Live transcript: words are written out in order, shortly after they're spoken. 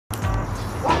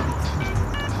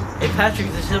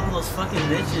Patrick to ship those fucking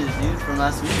bitches, dude, from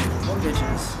last week. What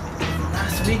bitches?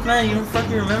 Last week, man, you don't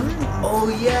fucking remember? Oh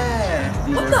yeah.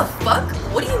 Dude, What the fuck?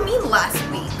 What do you mean last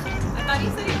week? I thought he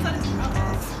said he was on his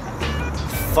promise.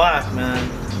 fuck,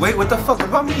 man. Wait, what the fuck? What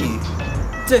about me?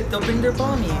 Dick, they'll bring their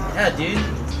bomb here. Yeah, dude.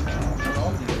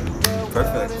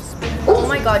 Perfect. Oh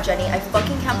my god, Jenny, I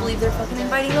fucking can't believe they're fucking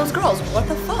inviting those girls. What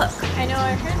the fuck? I know,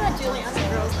 I heard that Juliana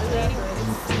girl's ugly anyways.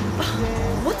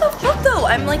 What the fuck though?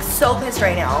 I'm like so pissed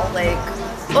right now. Like,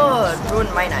 oh, it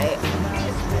ruined my night.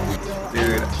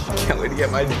 Dude, I can't wait to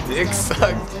get my dick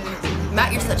sucked.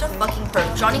 Matt, you're such a fucking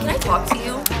perv. Johnny, can I talk to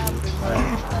you?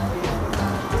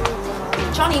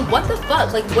 Johnny, what the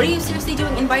fuck? Like, what are you seriously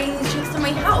doing inviting these chicks to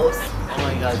my house? Oh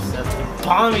my god, Steph.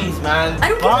 Bombies, man. I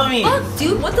don't Bombies. give a fuck,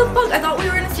 dude. What the fuck? I thought we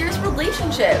were in a serious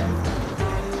relationship.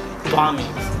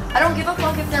 Bombies. I don't give a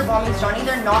fuck if they're bombies, Johnny.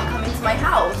 They're not coming to my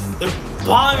house. They're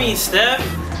bombies, Steph.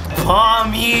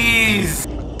 Bombies.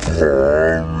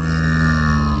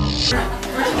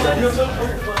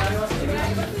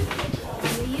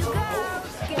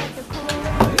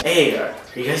 Hey, are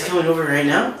you guys coming over right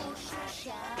now?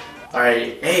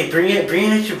 Alright, hey, bring out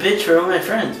your bitch for all my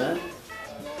friends, man.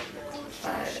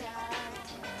 Alright.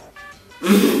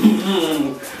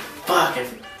 Fuck.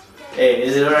 Hey,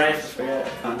 is it alright if I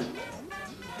forget? Alright.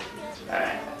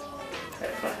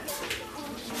 Alright,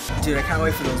 fine. Dude, I can't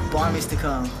wait for those bombies to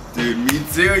come. Dude, me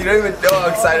too. You don't even know how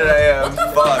excited I am. What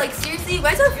the fuck? Like, seriously, you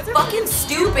guys are fucking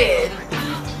stupid.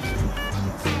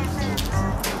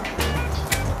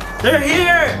 They're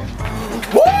here!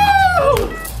 Woo!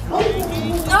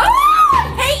 Oh, I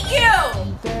hate you!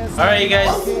 Alright, you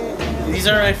guys. These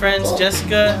are my friends,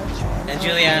 Jessica and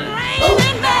Juliana.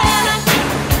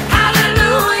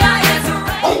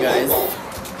 Hey guys.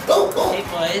 Hey,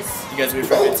 boys. You guys ready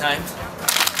for a good time?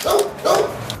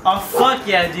 Oh, fuck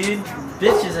yeah, dude.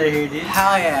 Bitches are here, dude.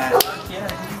 Hell yeah. Fuck yeah,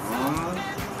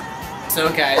 dude. So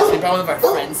guys, we brought one of our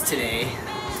friends today.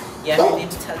 Yeah, her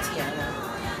name's Tatiana.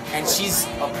 And she's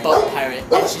a butt pirate.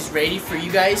 And she's ready for you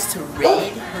guys to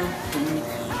raid her booty.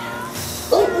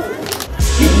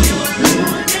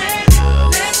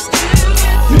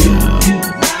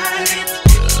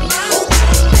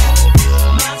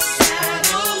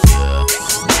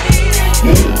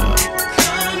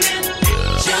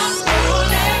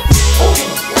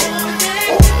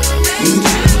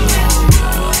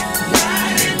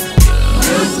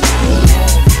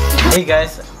 Hey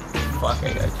guys. Fuck, I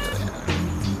got Juliana.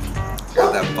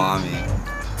 Got that bomby.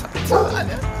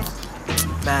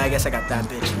 Man, I guess I got that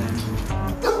bitch, man.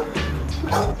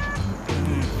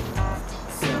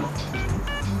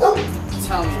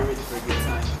 Tell me you're ready for a good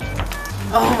time.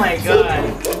 Oh my god.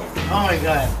 Oh my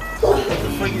god. What the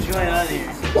fuck is going on here?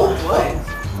 What?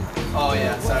 Oh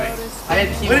yeah, sorry. I had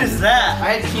chemo. What is that? I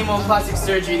had chemoplastic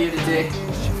surgery the other day.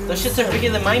 Those shits are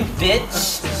bigger than mine, bitch.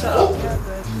 Shut up.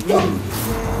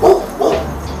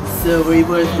 So where you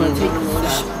boys want to take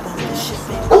this?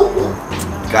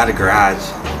 Got a garage.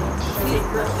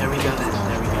 There we go then.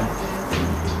 There we go.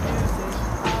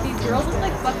 These girls look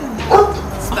like fucking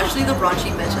Especially the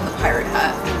raunchy bitch in the pirate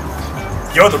hat.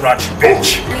 You're the raunchy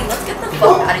bitch. I mean, let's get the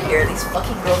fuck out of here. These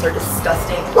fucking girls are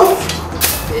disgusting.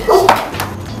 Bitch.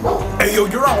 Hey yo,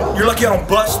 you're lucky I don't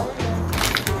bust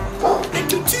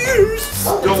into tears.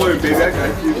 Don't worry, baby. I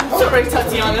got you. It's alright,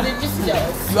 Tatiana. They're just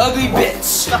jealous. You ugly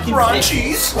bitch. Fucking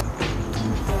Raunchies.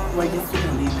 Well, I guess we're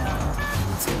gonna leave now.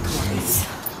 Let's go. Come on, guys.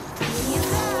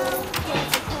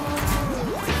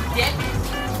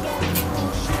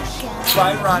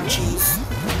 Try raunchies.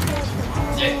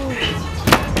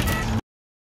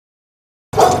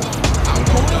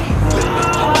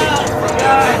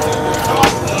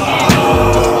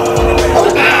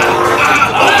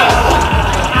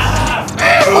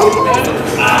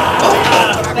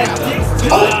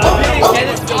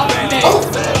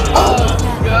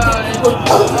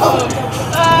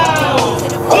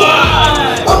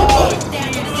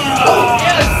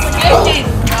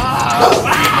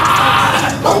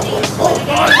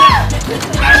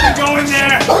 Go in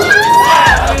there!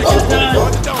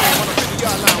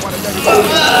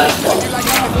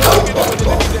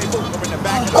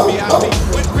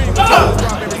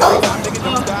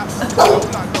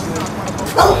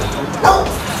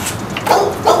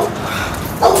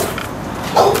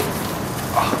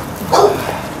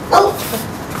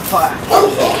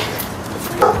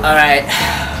 Alright.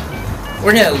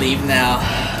 We're gonna leave now.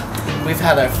 We've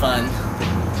had our fun.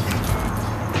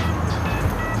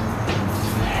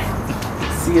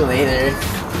 See you later.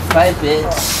 Bye,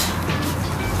 bitch.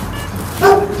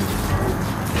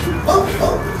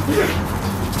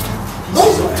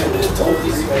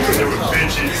 They were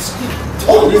bitches.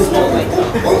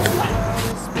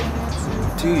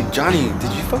 Dude, Dude, Johnny,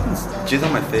 did you fucking jizz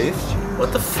on my face?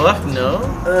 What the fuck? No.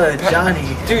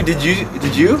 Johnny. Dude, did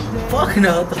you? Fuck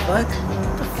no. What the fuck?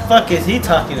 What the fuck is he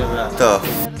talking about?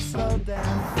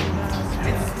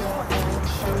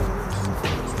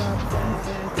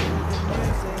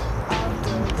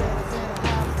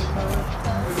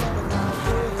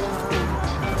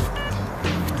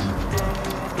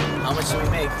 How much do we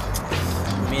make?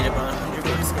 We made about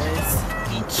 $100, guys.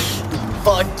 Each.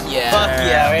 Fuck yeah. Fuck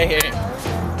yeah, right here.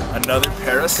 Another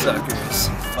pair of suckers.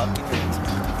 Fucking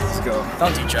Let's go.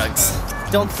 don't do drugs.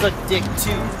 Don't suck dick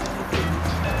too.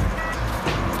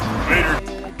 Later.